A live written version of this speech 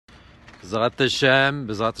B'ezrat Hashem,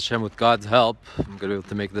 with God's help, I'm going to be able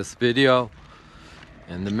to make this video.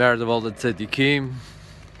 And the merit of all the tzaddikim.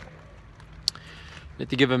 I need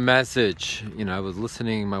to give a message. I was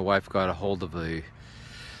listening, my wife got a hold of a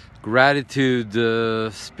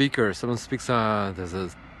gratitude speaker. Someone speaks on, there's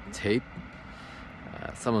a tape.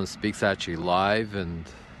 Someone speaks actually live and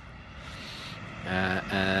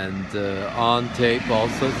on tape,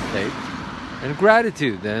 also tape. And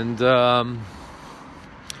gratitude.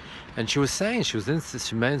 And she was saying, she was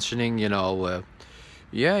mentioning, have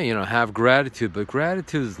gratitude, but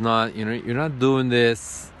gratitude is not, you're not doing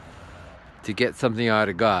this to get something out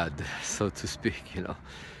of God, so to speak,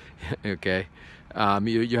 okay?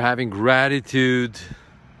 You're having gratitude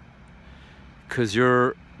because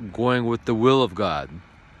you're going with the will of God.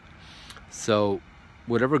 So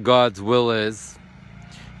whatever God's will is,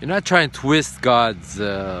 you're not trying to twist God's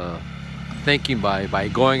thinking by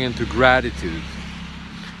going into gratitude.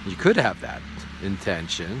 You could have that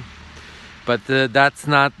intention, but that's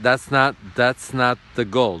not the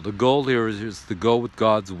goal. The goal here is to go with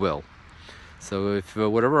God's will. So if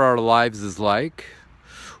whatever our lives is like,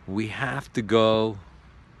 we have to go.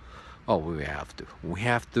 We have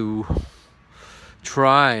to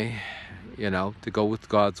try, to go with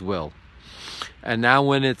God's will. And now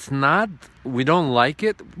when it's not, we don't like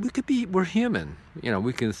it, we're human.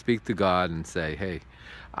 We can speak to God and say, hey,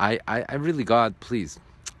 I really, God, please,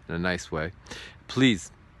 in a nice way,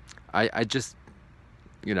 please, I just,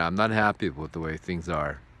 I'm not happy with the way things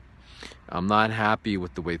are. I'm not happy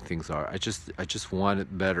with the way things are. I just want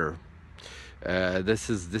it better. This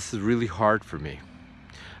is really hard for me.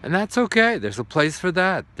 And that's okay. There's a place for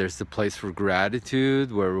that. There's a place for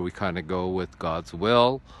gratitude where we kind of go with God's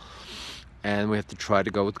will. And we have to try to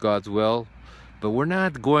go with God's will. But we're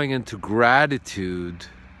not going into gratitude.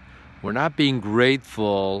 We're not being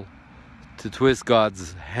grateful to twist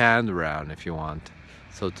God's hand around, if you want,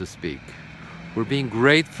 so to speak. We're being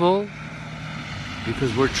grateful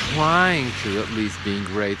because we're trying to, at least being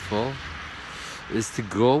grateful, is to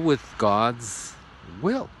go with God's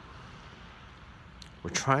will. We're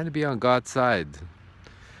trying to be on God's side.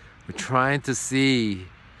 We're trying to see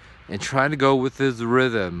and trying to go with His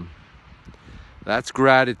rhythm. That's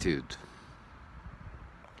gratitude.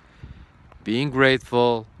 Being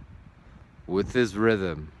grateful with His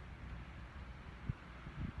rhythm.